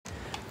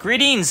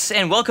Greetings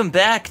and welcome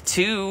back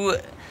to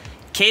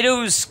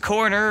Kato's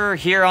Corner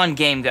here on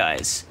Game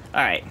Guys.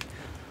 Alright,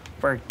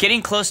 we're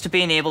getting close to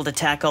being able to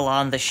tackle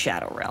on the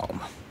Shadow Realm.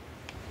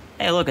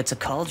 Hey look, it's a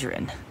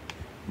cauldron.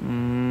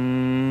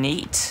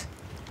 Neat.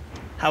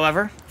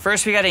 However,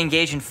 first we gotta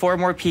engage in 4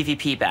 more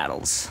PvP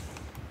battles.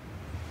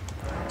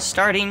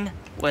 Starting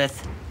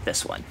with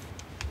this one.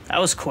 That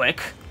was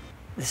quick.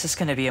 This is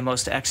gonna be a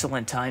most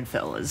excellent time,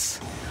 fellas.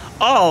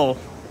 Oh!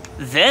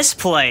 This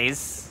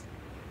place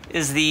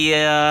is the,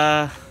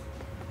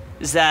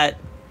 is that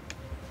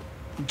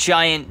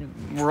giant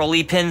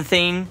rolly pin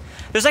thing.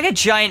 There's like a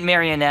giant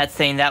marionette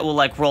thing that will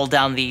like roll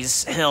down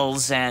these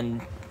hills and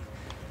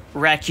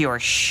wreck your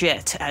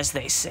shit, as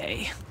they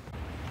say.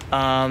 Ow.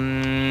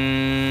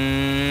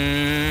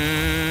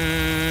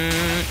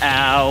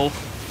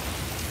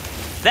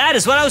 That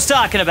is what I was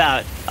talking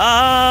about.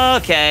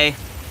 Okay.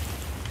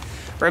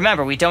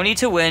 Remember, we don't need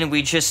to win,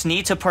 we just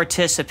need to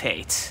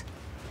participate.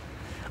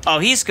 Oh,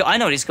 I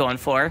know what he's going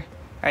for.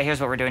 Alright,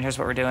 here's what we're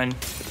doing,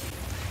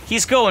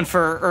 He's going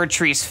for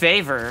Erdtree's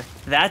favor,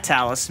 that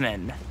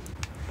talisman.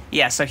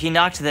 Yeah, so he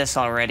knocked this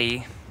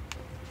already.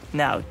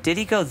 Now, did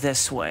he go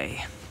this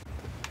way?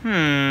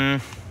 Where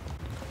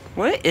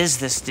is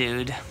this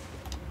dude?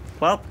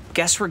 Well,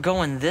 guess we're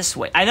going this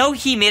way. I know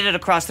he made it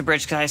across the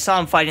bridge because I saw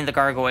him fighting the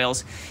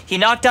gargoyles. He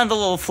knocked down the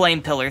little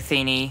flame pillar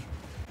thingy.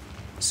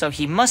 So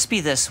he must be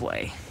this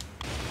way.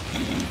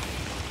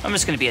 I'm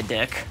just gonna be a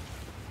dick.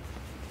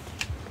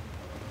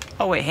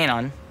 Oh wait, hang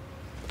on.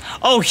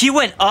 Oh, he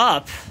went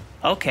up.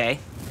 Okay.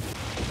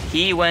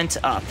 He went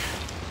up.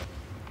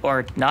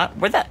 Or not.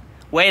 Where'd that?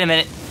 Wait a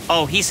minute.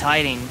 Oh, he's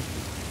hiding.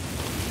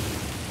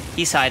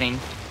 He's hiding.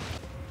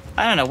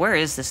 I don't know. Where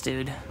is this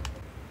dude?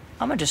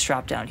 I'm gonna just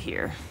drop down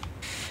here.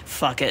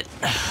 Fuck it.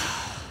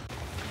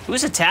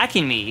 Who's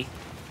attacking me?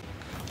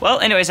 Well,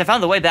 anyways, I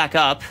found the way back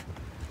up.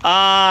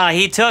 Ah,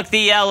 he took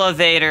the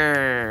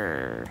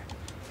elevator.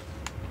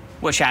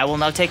 Which I will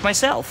now take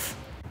myself.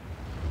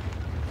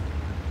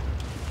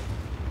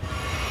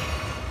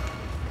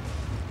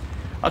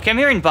 Okay, I'm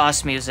hearing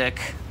boss music.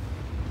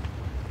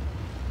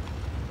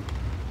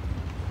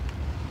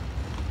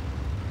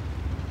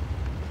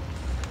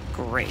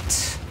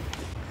 Great.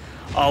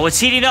 Oh, it's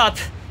heating up.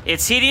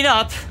 It's heating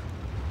up.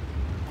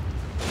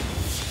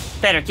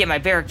 Better get my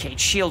barricade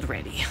shield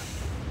ready.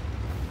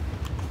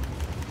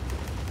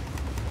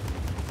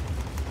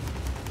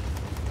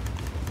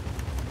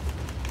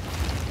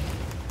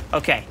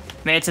 Okay,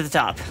 made it to the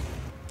top.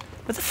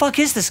 Where the fuck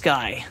is this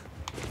guy?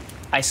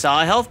 I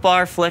saw a health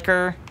bar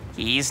flicker.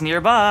 He's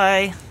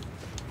nearby.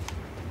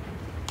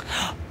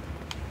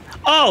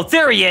 Oh,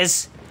 there he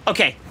is!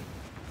 Okay.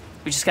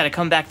 We just gotta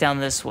come back down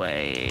this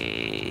way.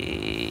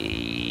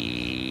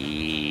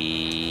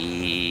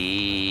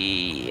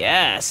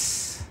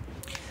 Yes.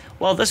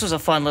 Well, this was a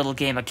fun little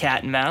game of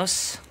cat and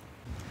mouse.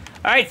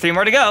 Alright, 3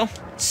 more to go.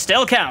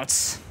 Still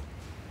counts.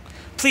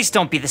 Please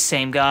don't be the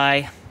same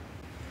guy.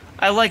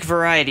 I like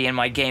variety in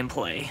my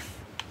gameplay.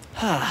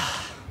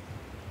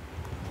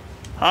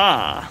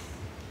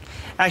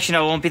 Actually,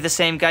 no, it won't be the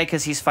same guy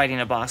because he's fighting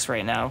a boss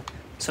right now.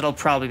 So it'll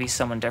probably be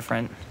someone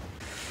different.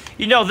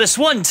 You know, this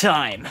one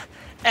time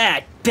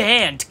at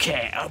band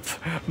camp.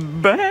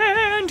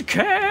 Band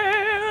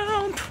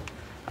camp!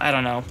 I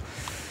don't know.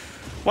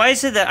 Why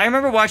is it that I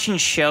remember watching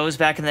shows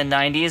back in the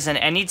 90s and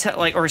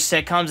or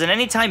sitcoms, and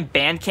anytime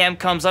band camp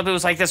comes up, it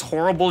was like this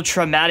horrible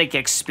traumatic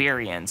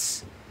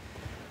experience.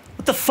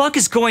 What the fuck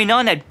is going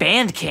on at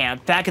band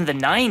camp back in the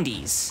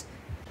 90s?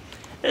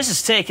 This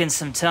is taking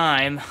some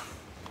time.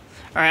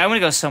 Alright, I'm gonna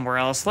go somewhere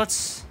else.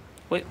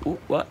 Wait, ooh,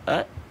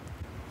 what?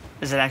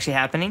 Is it actually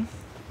happening?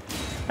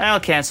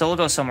 I'll cancel, we'll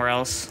go somewhere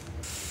else.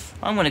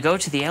 I'm gonna go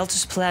to the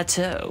Altus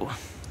Plateau.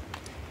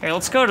 Here,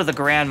 let's go to the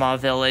Grandma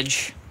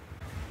Village.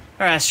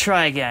 Alright, let's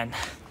try again.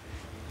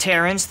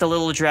 Terrence, the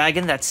little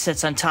dragon that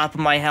sits on top of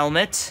my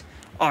helmet,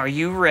 are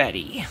you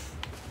ready?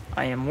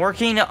 I am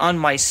working on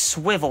my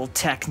swivel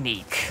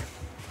technique.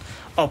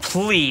 Oh,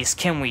 please,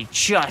 can we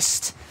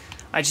just...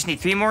 I just need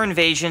 3 more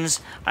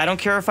invasions. I don't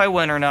care if I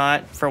win or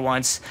not, for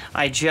once.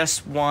 I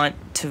just want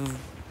to...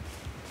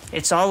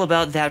 It's all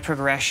about that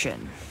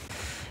progression.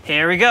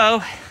 Here we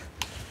go.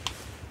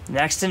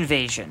 Next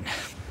invasion.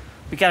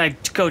 We gotta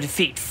go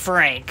defeat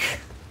Frank.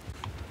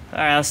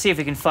 Alright, let's see if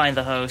we can find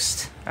the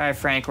host. Alright,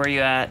 Frank, where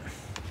you at?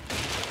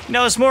 You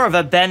know, it's more of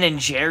a Ben and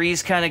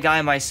Jerry's kind of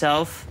guy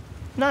myself.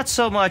 Not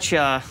so much,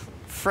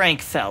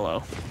 Frank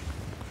fellow.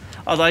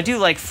 Although I do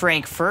like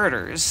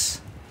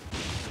Frankfurters.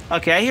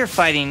 Okay, I hear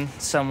fighting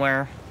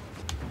somewhere.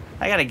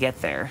 I gotta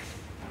get there.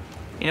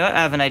 You know what?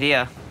 I have an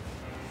idea.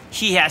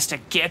 He has to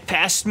get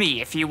past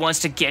me if he wants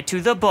to get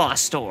to the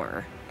boss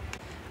door.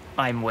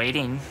 I'm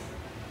waiting.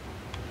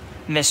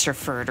 Mr.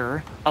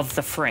 Furter of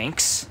the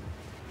Franks.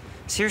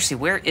 Seriously,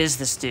 where is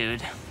this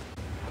dude?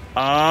 Oh.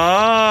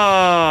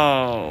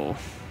 Are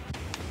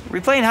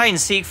we playing hide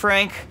and seek,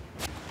 Frank?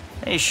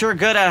 Hey, sure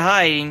good at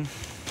hiding.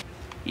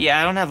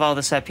 Yeah, I don't have all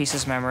the set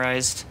pieces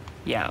memorized.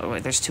 Yeah,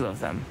 wait, there's 2 of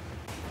them.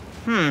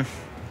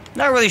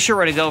 Not really sure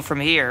where to go from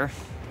here.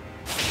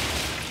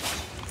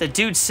 The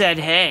dude said,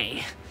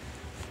 hey.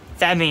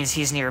 That means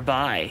he's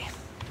nearby.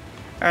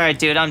 Alright,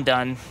 dude, I'm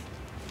done.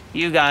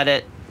 You got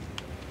it.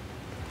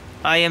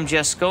 I am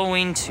just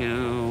going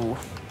to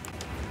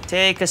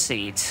take a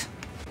seat.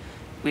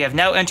 We have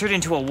now entered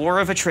into a war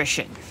of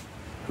attrition.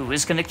 Who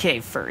is gonna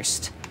cave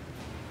first?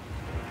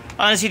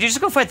 Honestly, dude, just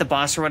go fight the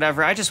boss or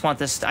whatever. I just want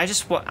this.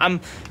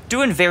 I'm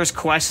doing Vare's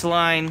quest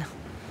line.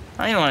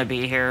 I don't even want to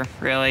be here,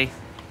 really.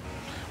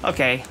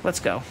 Okay, let's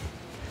go.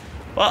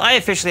 Well, I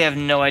officially have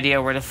no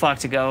idea where the fuck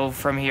to go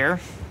from here.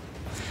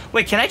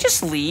 Wait, can I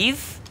just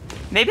leave?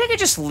 Maybe I could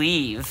just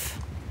leave.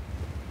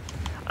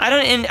 I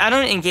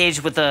don't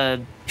engage with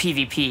the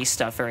PvP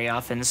stuff very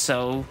often,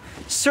 so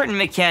certain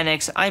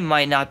mechanics I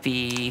might not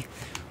be.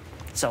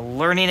 It's a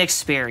learning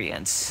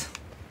experience.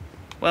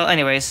 Well,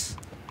 anyways,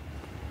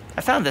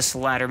 I found this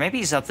ladder. Maybe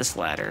he's up this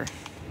ladder.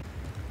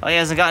 Oh, he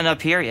hasn't gotten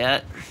up here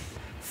yet.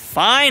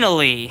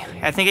 Finally!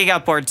 I think he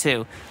got bored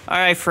too.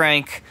 Alright,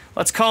 Frank.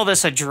 Let's call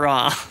this a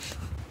draw.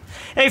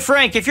 Hey,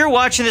 Frank, if you're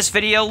watching this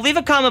video, leave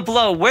a comment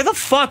below. Where the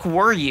fuck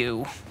were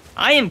you?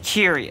 I am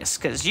curious,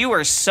 because you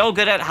are so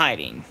good at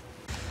hiding.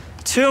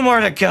 2 more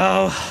to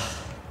go.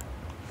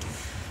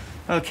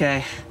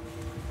 Okay.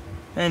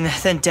 And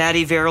then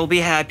Daddy Vare will be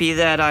happy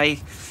that I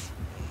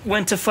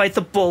went to fight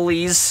the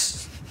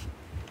bullies.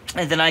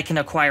 And then I can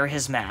acquire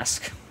his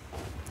mask.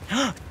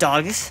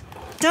 Dogs?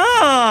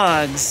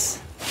 Dogs!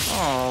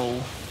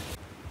 Oh.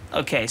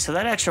 Okay, so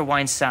that extra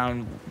whine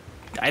sound,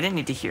 I didn't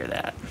need to hear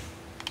that.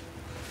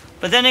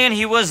 But then again,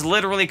 he was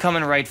literally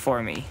coming right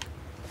for me.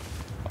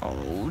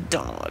 Oh,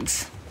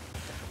 dogs.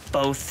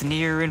 Both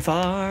near and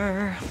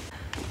far.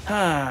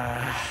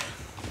 Ah.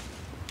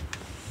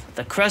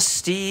 The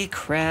Krusty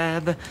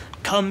Krab,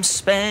 come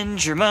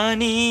spend your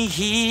money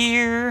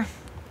here.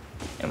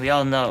 And we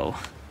all know.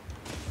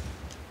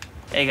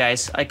 Hey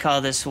guys, I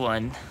call this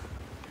one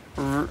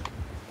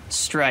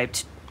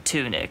striped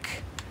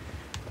tunic.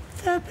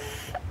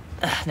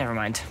 Never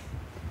mind.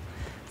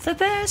 The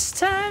best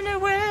time to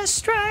wear a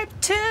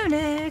striped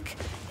tunic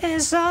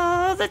is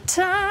all the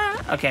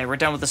time. Okay, we're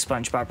done with the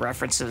SpongeBob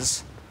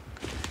references.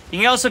 You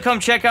can also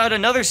come check out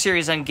another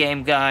series on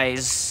Game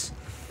Guys.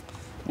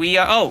 We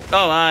are,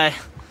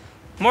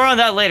 more on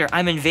that later.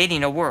 I'm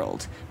invading a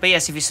world. But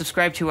yes, if you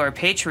subscribe to our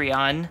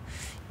Patreon,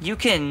 you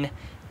can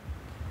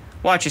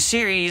watch a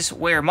series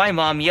where my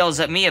mom yells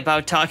at me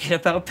about talking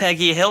about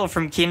Peggy Hill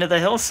from King of the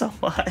Hill so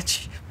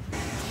much.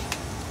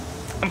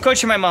 I'm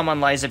coaching my mom on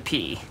Liza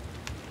P.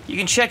 You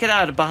can check it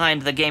out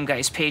behind the Game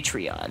Guys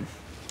Patreon.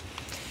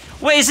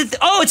 Wait, is it?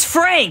 Oh, it's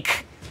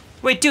Frank!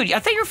 Wait, dude, I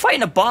thought you were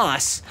fighting a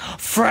boss.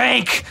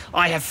 Frank,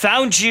 I have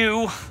found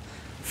you.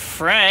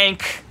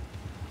 Frank.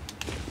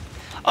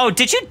 Oh,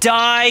 did you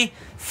die?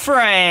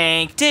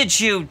 Frank, did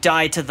you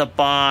die to the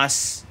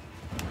boss?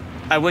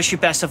 I wish you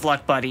best of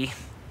luck, buddy.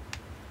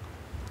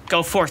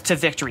 Go forth to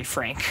victory,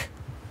 Frank.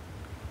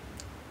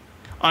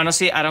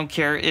 Honestly, I don't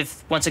care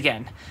if, once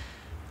again,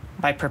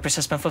 my purpose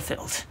has been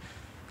fulfilled.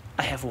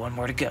 I have 1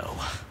 more to go.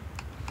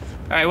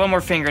 Alright, 1 more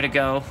finger to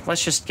go.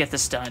 Let's just get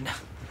this done.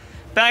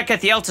 Back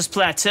at the Altus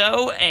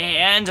Plateau,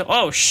 and...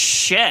 oh,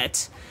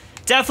 shit.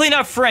 Definitely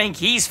not Frank.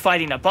 He's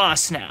fighting a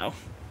boss now.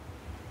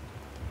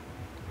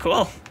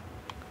 Cool.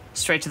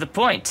 Straight to the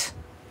point.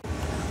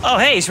 Oh,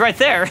 hey, he's right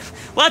there.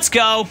 Let's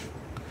go.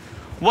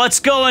 What's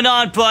going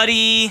on,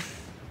 buddy?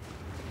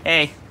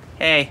 Hey,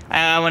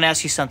 I want to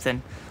ask you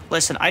something.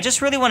 Listen, I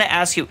just really want to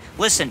ask you...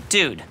 listen,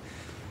 dude.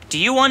 Do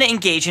you want to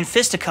engage in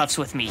fisticuffs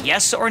with me?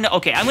 Yes or no?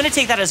 Okay, I'm going to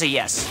take that as a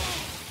yes.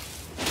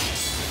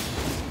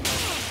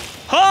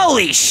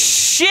 Holy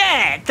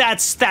shit!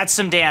 That's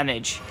some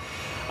damage.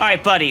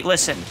 Alright, buddy,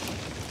 listen.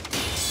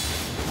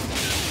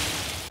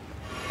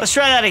 Let's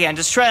try that again.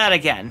 Just try that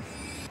again.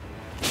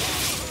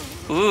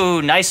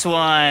 Ooh, nice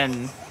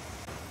one.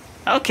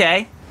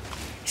 Okay.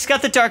 He's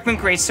got the Darkman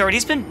Greatsword.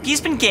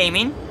 He's been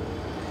gaming.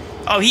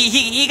 Oh,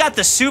 he got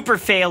the super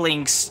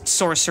failing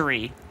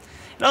sorcery.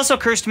 It also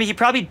occurs to me he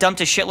probably dumped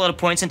a shitload of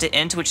points into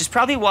Int, which is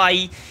probably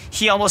why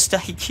he almost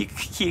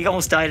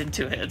died in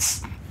 2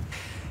 hits.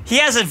 He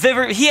has a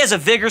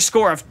vigor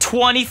score of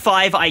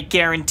 25, I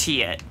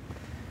guarantee it.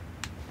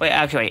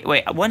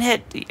 Wait, 1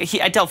 hit,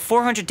 I dealt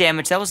 400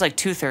 damage, that was like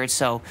 2/3,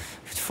 so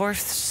 4,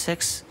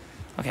 6,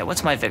 okay,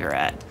 what's my vigor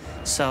at?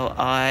 So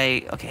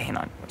okay, hang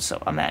on,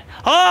 so I'm at,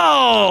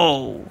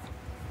 oh!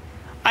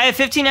 I have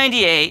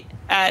 1598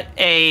 at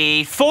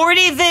a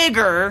 40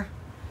 vigor.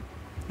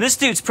 This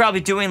dude's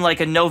probably doing like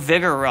a no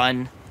vigor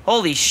run.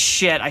 Holy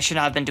shit, I should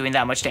not have been doing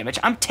that much damage.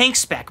 I'm tank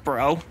spec,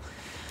 bro.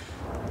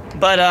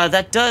 But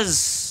that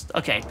does...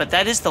 okay, but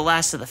that is the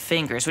last of the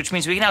fingers, which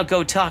means we can now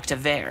go talk to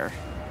Vare.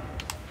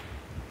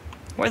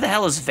 Where the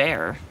hell is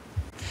Vare?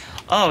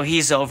 Oh,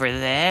 he's over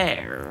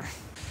there.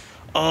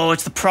 Oh,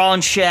 it's the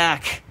prawn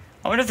shack.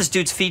 I wonder if this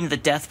dude's feeding the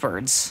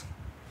deathbirds.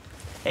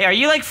 Hey, are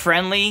you like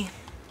friendly?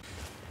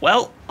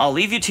 Well, I'll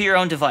leave you to your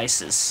own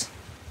devices.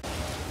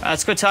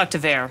 Let's go talk to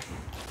Vare.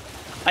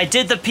 I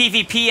did the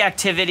PvP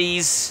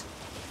activities.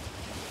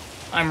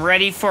 I'm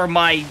ready for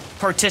my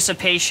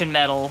participation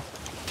medal.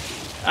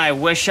 I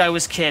wish I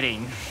was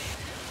kidding.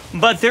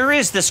 But there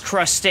is this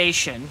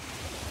crustacean.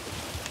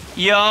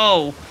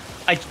 Yo,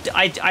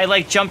 I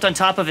like jumped on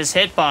top of his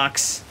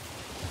hitbox.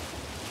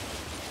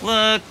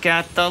 Look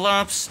at the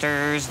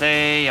lobsters,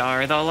 they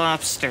are the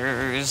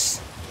lobsters.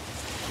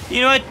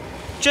 You know what?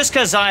 Just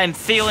because I'm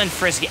feeling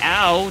frisky.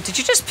 Ow, did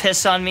you just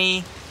piss on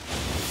me,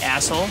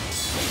 asshole?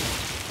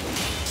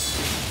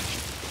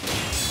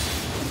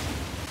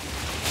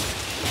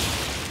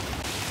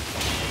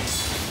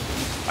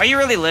 Are you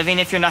really living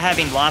if you're not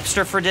having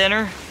lobster for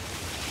dinner?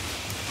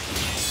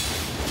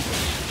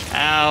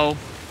 Ow.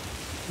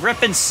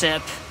 Rip and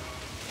sip.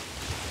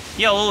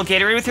 Yo, a little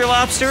Gatorade with your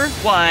lobster?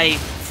 Why,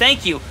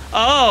 thank you.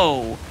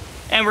 Oh,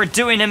 and we're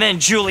doing him in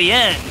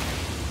julienne.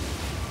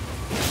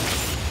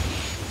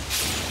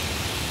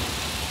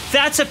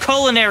 That's a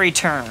culinary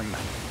term,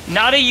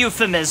 not a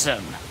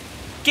euphemism.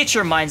 Get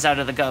your minds out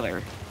of the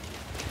gutter.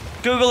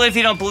 Google it if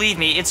you don't believe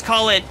me. It's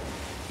call it,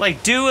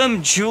 like, do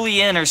him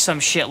julienne or some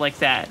shit like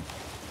that.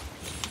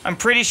 I'm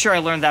pretty sure I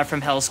learned that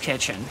from Hell's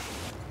Kitchen.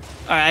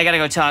 Alright, I gotta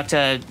go talk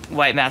to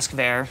White Mask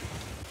Bear.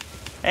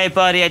 Hey,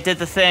 buddy, I did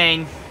the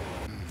thing.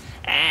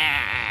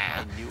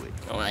 Ah,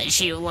 would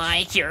you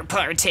like your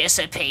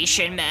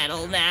participation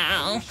medal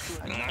now?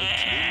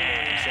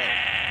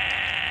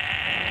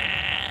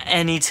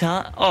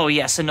 Anytime. Oh,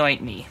 yes,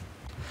 anoint me.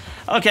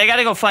 Okay, I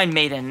gotta go find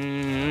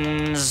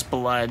Maiden's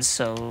blood,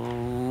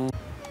 so...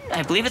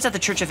 I believe it's at the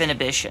Church of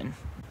Inhibition.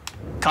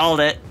 Called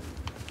it.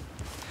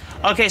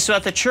 Okay, so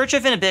at the Church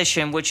of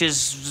Inhibition, which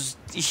is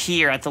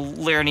here at the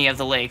Liurny of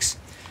the Lakes,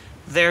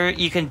 there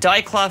you can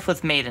dye cloth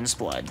with Maiden's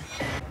blood.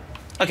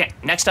 Okay,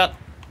 next up,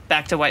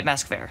 back to White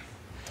Mask Bear.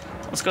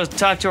 Let's go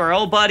talk to our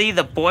old buddy,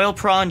 the Boil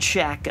Prawn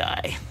Shack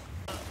guy.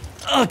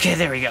 Okay,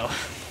 there we go.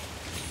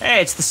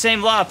 Hey, it's the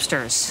same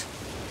lobsters.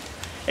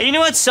 Hey, you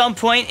know, at some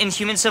point in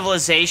human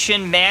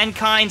civilization,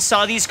 mankind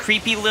saw these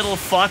creepy little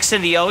fucks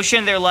in the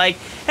ocean. They're like,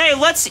 hey,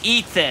 let's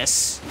eat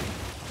this.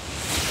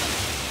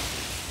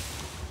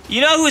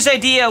 You know whose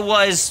idea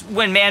was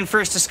when man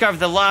first discovered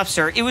the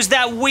lobster? It was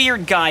that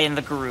weird guy in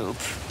the group.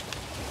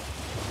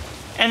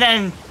 And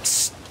then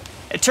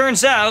it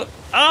turns out,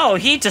 oh,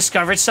 he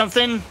discovered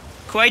something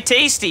quite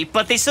tasty,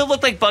 but they still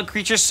look like bug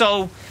creatures,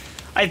 so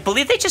I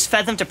believe they just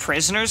fed them to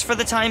prisoners for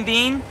the time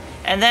being.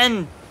 And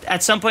then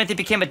at some point they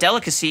became a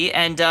delicacy,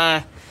 and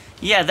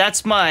yeah,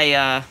 that's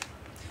my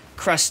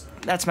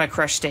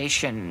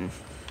crustacean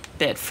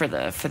bit for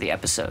the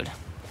episode.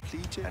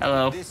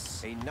 Hello.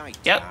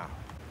 Yep.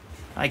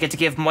 I get to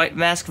give White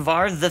Mask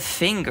Var the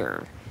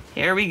finger.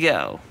 Here we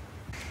go.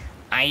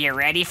 Are you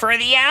ready for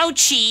the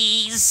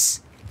ouchies?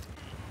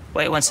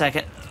 Wait 1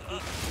 second.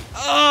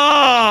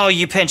 Oh,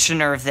 you pinched a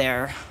nerve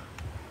there.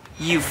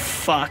 You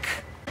fuck.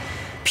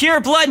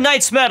 Pure Blood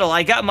Knight's Medal.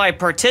 I got my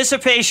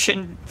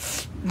participation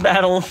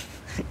medal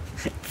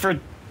for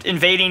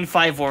invading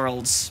 5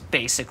 worlds,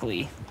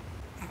 basically.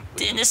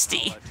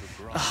 Dynasty.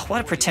 Oh,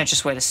 what a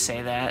pretentious way to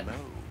say that.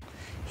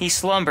 He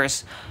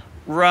slumbers.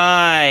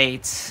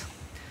 Right.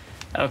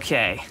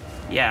 Okay.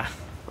 Yeah,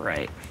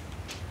 right.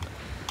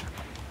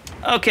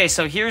 Okay,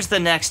 so here's the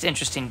next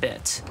interesting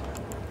bit.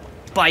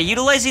 By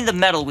utilizing the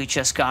medal we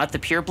just got, the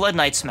Pure Blood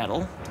Knight's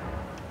medal,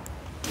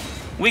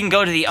 we can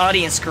go to the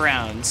audience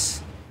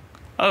grounds.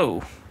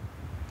 Oh,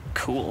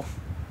 cool.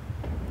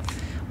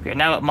 We are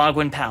now at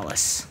Mogwin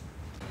Palace.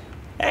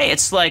 Hey,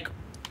 it's like...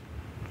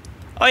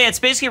 Oh yeah, it's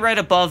basically right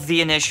above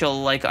the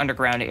initial, like,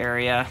 underground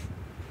area.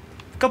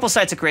 A couple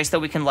sites of grace that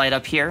we can light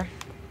up here.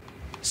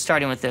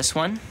 Starting with this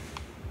one.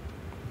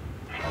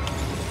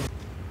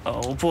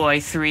 Oh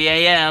boy, 3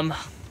 a.m.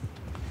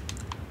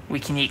 We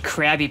can eat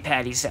Krabby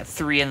Patties at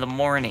 3 in the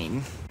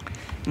morning.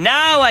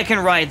 Now I can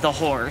ride the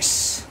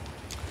horse.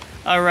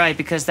 Alright,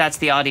 because that's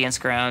the audience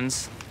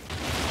grounds.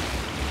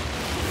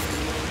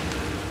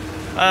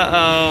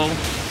 Uh-oh.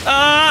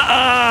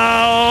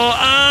 Uh-oh!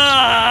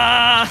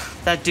 Ah!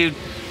 That dude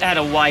had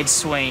a wide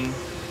swing.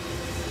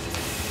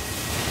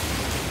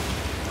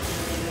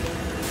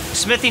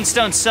 Smithing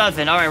Stone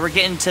 7. Alright, we're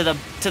getting to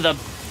the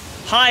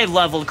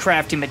high-level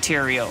crafting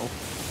material.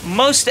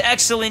 Most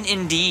excellent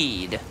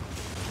indeed.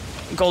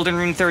 Golden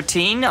Rune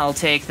 13, I'll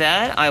take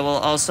that. I will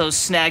also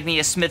snag me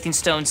a Smithing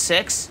Stone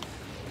 6.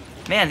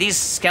 Man, these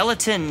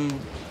skeleton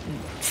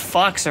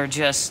fucks are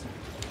just...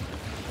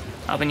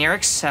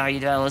 Albanurix, how you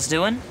fellas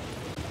doing?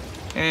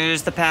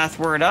 Here's the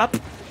pathward up.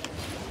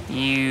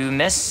 You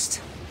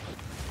missed.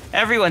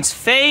 Everyone's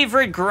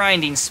favorite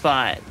grinding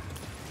spot.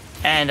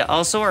 And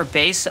also our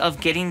base of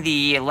getting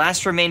the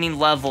last remaining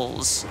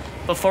levels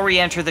before we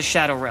enter the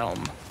Shadow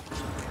Realm.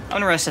 I'm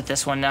gonna rest at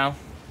this one now.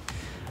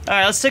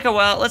 Alright, let's take a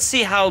while. Let's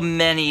see how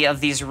many of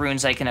these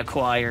runes I can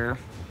acquire.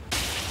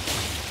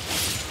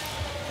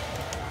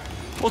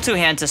 We'll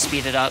two-hand to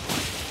speed it up.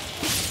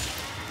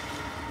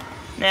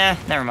 Nah,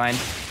 never mind.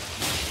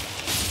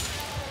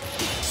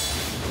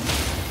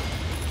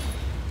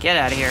 Get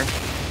out of here.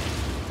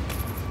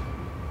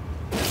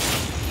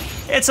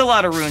 It's a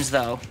lot of runes,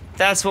 though.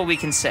 That's what we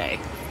can say.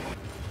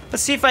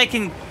 Let's see if I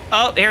can...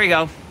 Oh, here we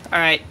go.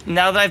 Alright,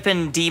 now that I've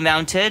been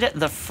demounted,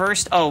 the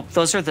first... Oh,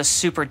 those are the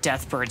super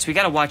death birds. We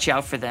gotta watch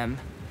out for them.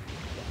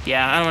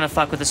 Yeah, I don't want to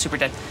fuck with the super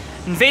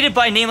death. Invaded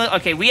by nameless...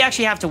 Okay, we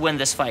actually have to win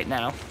this fight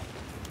now.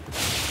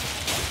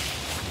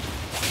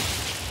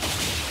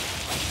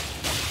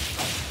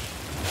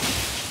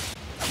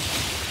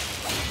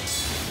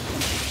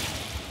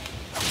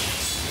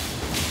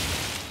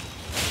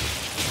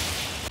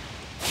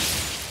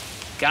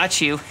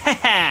 Got you.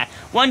 Haha.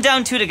 1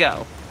 down, 2 to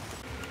go.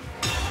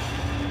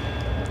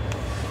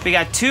 We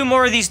got 2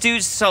 more of these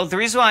dudes. So the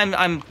reason why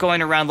I'm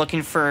going around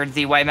looking for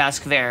the white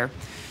mask there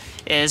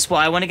is, well,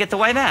 I want to get the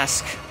white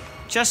mask.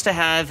 Just to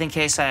have in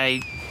case I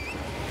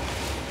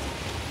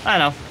don't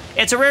know.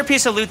 It's a rare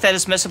piece of loot that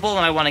is missable,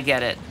 and I want to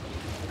get it.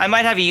 I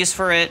might have a use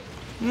for it.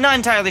 Not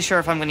entirely sure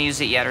if I'm going to use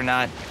it yet or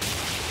not.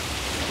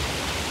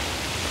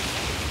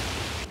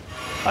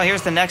 Oh,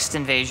 here's the next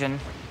invasion.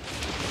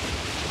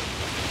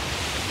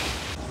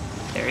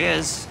 There he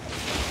is.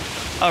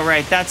 Oh,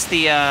 right, that's the,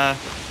 yeah.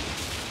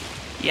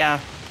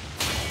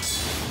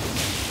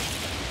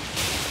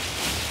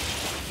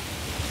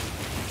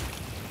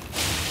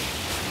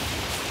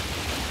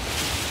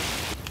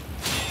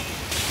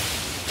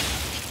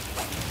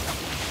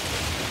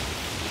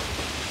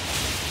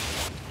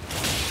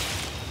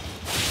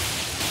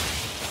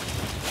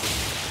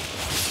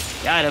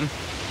 Got him.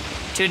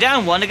 2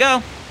 down, 1 to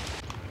go.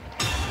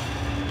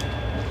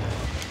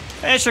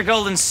 Extra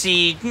golden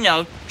seed, you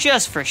know,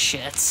 just for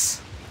shits.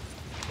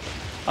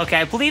 Okay,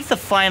 I believe the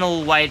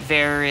final white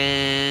bear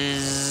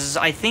is...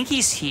 I think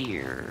he's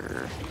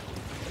here.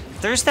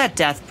 There's that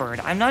death bird.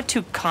 I'm not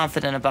too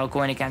confident about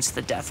going against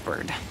the death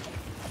bird.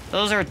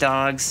 Those are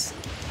dogs.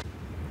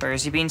 Where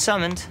is he being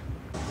summoned?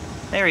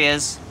 There he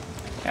is.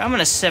 I'm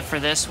gonna sit for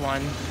this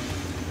one.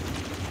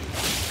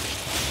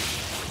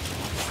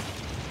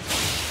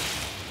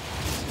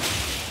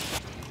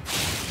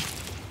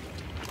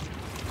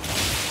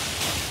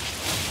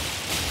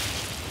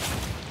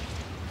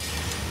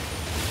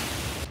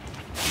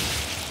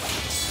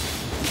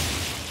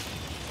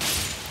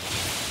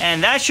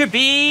 And that should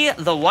be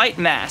the white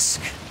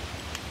mask.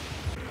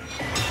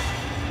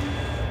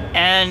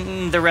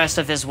 And the rest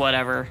of his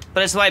whatever.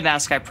 But it's the white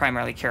mask I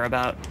primarily care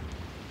about.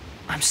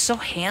 I'm so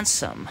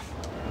handsome.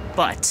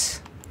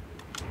 But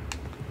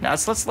now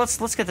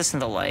let's get this in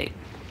the light.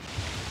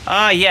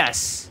 Ah,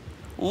 yes.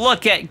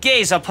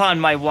 Gaze upon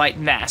my white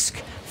mask.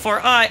 For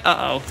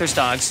uh-oh, there's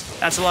dogs.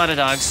 That's a lot of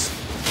dogs.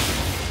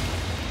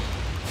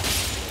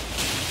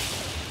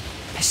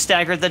 I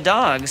staggered the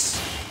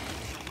dogs.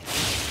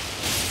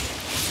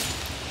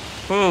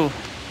 Ooh,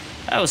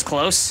 that was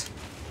close.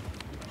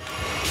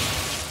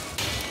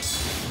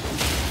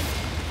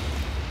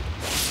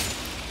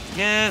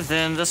 Give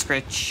them the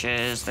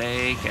scritches,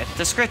 they get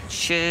the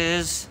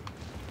scritches.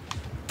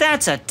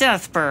 That's a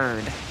death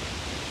bird.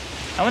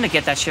 I want to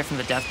get that shit from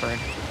the death bird.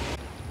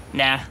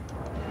 Nah.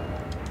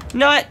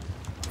 Not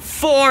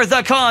for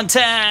the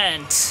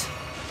content!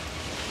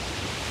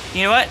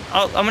 You know what?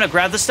 I'm gonna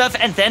grab the stuff,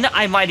 and then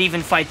I might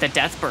even fight the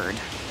death bird.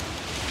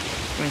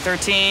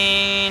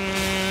 13...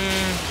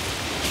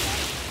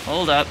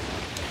 Hold up.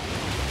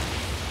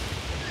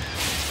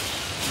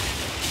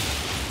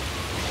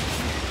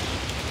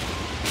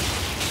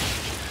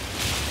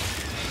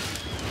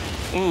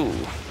 Ooh,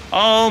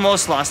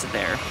 almost lost it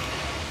there.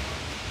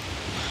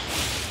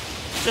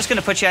 Just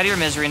gonna put you out of your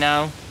misery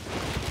now.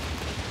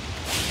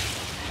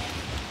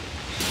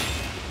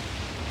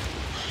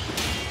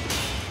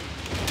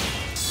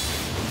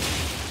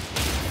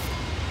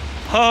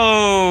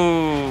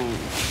 Ho!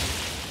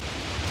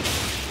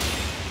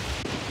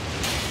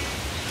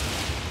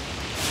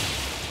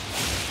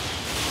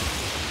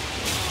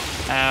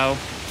 Ow.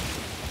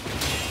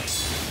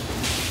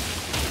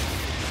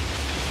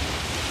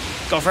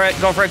 Go for it,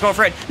 go for it, go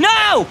for it.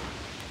 No!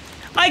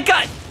 I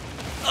got...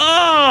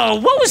 Oh,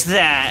 what was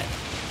that?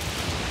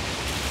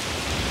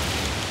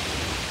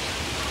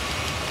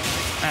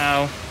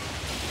 Ow.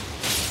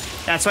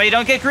 That's why you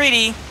don't get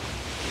greedy.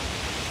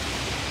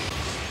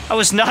 I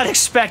was not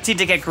expecting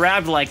to get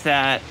grabbed like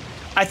that.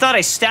 I thought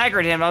I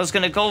staggered him. I was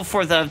gonna go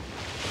for the,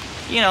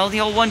 you know,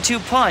 the old 1-2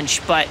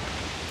 punch, but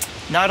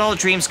not all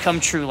dreams come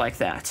true like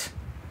that.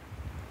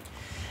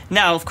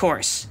 Now, of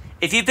course,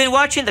 if you've been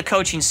watching the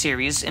coaching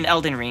series in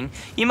Elden Ring,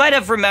 you might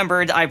have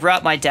remembered I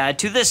brought my dad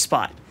to this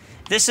spot.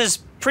 This is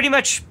pretty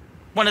much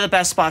one of the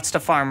best spots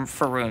to farm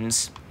for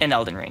runes in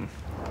Elden Ring.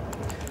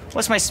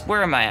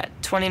 Where am I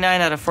at?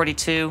 29 out of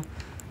 42.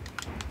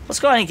 Let's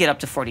go ahead and get up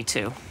to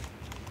 42.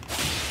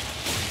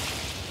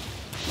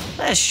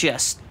 Let's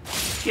just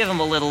give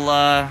him a little,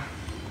 thought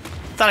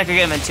I could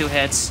get him in 2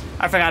 hits.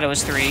 I forgot it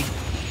was 3.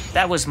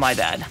 That was my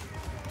bad.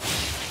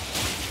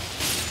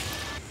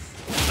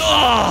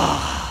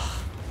 Oh!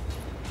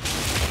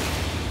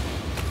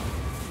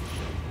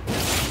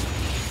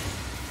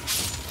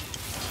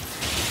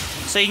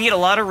 So you can get a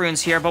lot of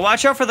runes here, but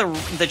watch out for the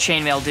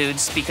chainmail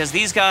dudes, because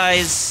these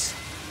guys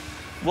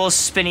will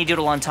spinny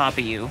doodle on top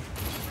of you.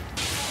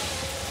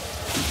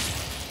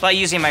 By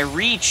using my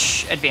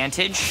reach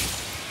advantage,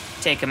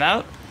 take him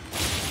out.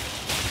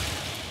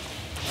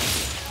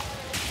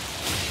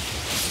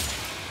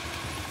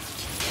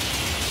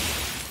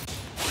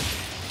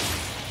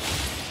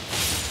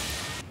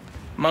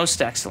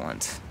 Most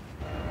excellent.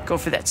 Go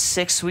for that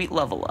 6 sweet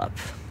level up.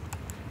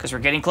 Because we're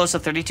getting close to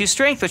 32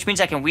 strength, which means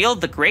I can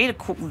wield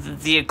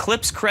the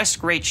Eclipse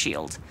Crest Great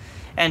Shield.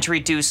 And to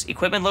reduce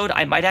equipment load,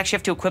 I might actually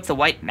have to equip the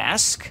white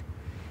mask.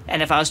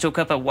 And if I was to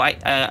equip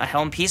a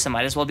helm piece, it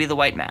might as well be the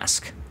white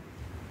mask.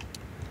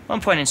 1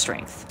 point in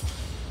strength.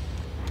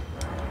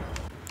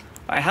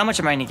 Alright, how much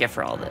am I gonna get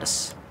for all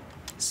this?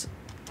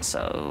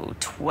 So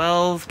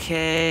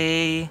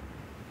 12k.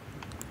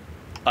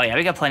 Oh yeah,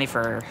 we got plenty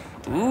for...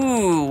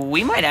 Ooh,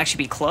 we might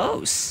actually be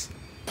close.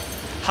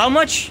 How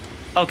much...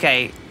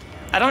 Okay,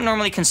 I don't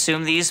normally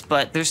consume these,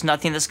 but there's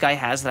nothing this guy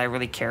has that I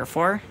really care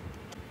for.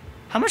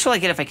 How much will I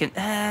get if I can...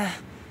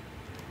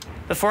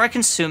 Before I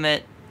consume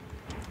it,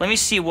 let me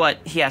see what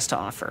he has to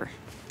offer.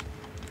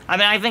 I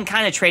mean, I've been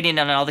kind of trading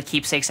on all the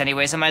keepsakes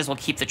anyways. I might as well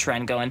keep the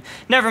trend going.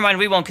 Never mind,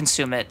 we won't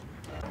consume it.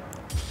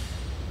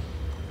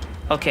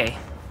 Okay.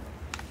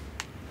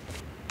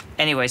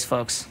 Anyways,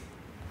 folks.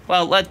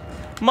 Well,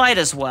 might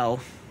as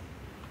well.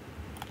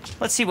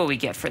 Let's see what we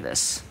get for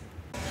this.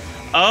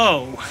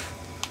 Oh.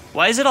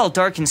 Why is it all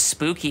dark and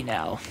spooky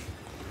now?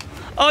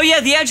 Oh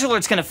yeah, the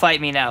Edgelord's gonna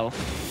fight me now.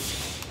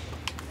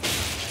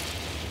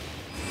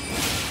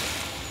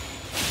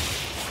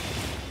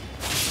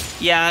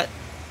 Yeah.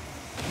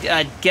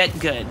 Get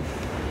good.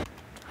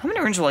 How many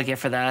runes will I get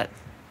for that?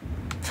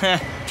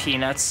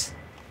 Peanuts.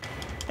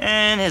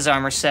 And his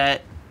armor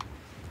set.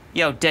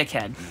 Yo,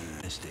 dickhead.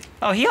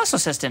 Oh, he also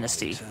says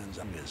Dynasty.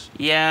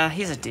 Yeah,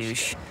 he's a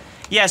douche.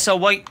 Yeah, so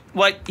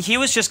what he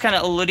was just kind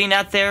of alluding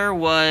at there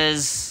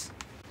was...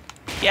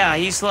 Yeah,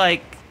 he's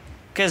like...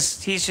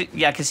 Because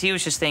he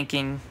was just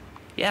thinking...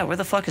 Yeah, where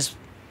the fuck is...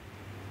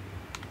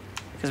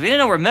 Because we didn't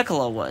know where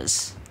Mikola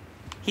was.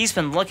 He's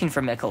been looking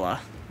for Mikola.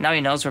 Now he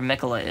knows where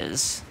Mikola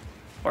is.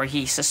 Or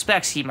he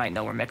suspects he might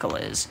know where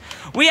Mikola is.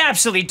 We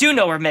absolutely do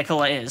know where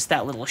Mikola is,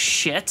 that little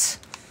shit.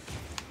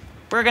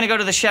 We're gonna go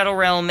to the Shadow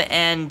Realm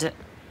and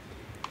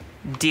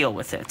deal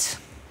with it.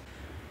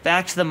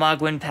 Back to the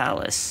Mogwin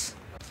Palace.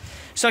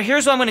 So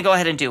here's what I'm gonna go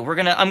ahead and do.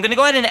 I'm gonna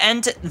go ahead and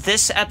end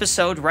this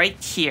episode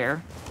right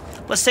here.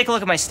 Let's take a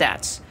look at my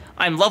stats.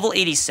 I'm level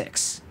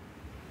 86.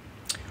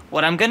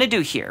 What I'm gonna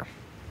do here,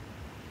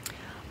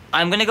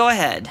 I'm gonna go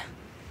ahead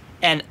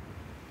and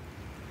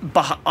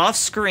off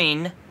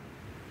screen,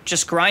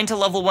 just grind to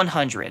level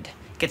 100.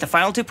 Get the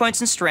final 2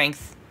 points in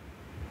strength.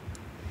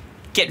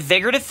 Get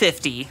Vigor to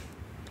 50.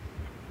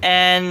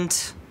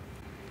 And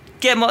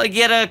get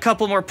a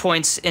couple more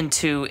points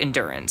into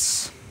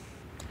endurance.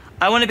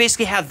 I want to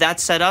basically have that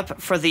set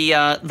up for the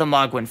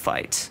Mogwin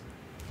fight.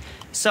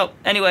 So,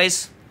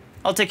 anyways,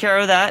 I'll take care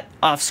of that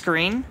off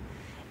screen.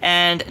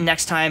 And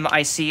next time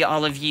I see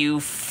all of you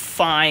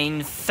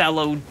fine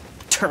fellow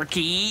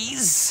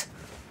turkeys.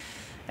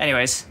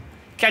 Anyways,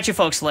 catch you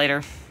folks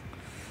later.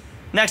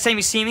 Next time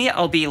you see me,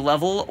 I'll be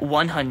level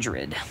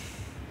 100.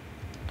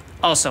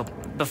 Also,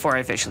 before I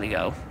officially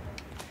go,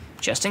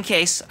 just in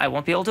case I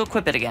won't be able to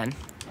equip it again,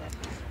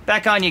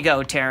 back on you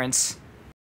go, Terrence.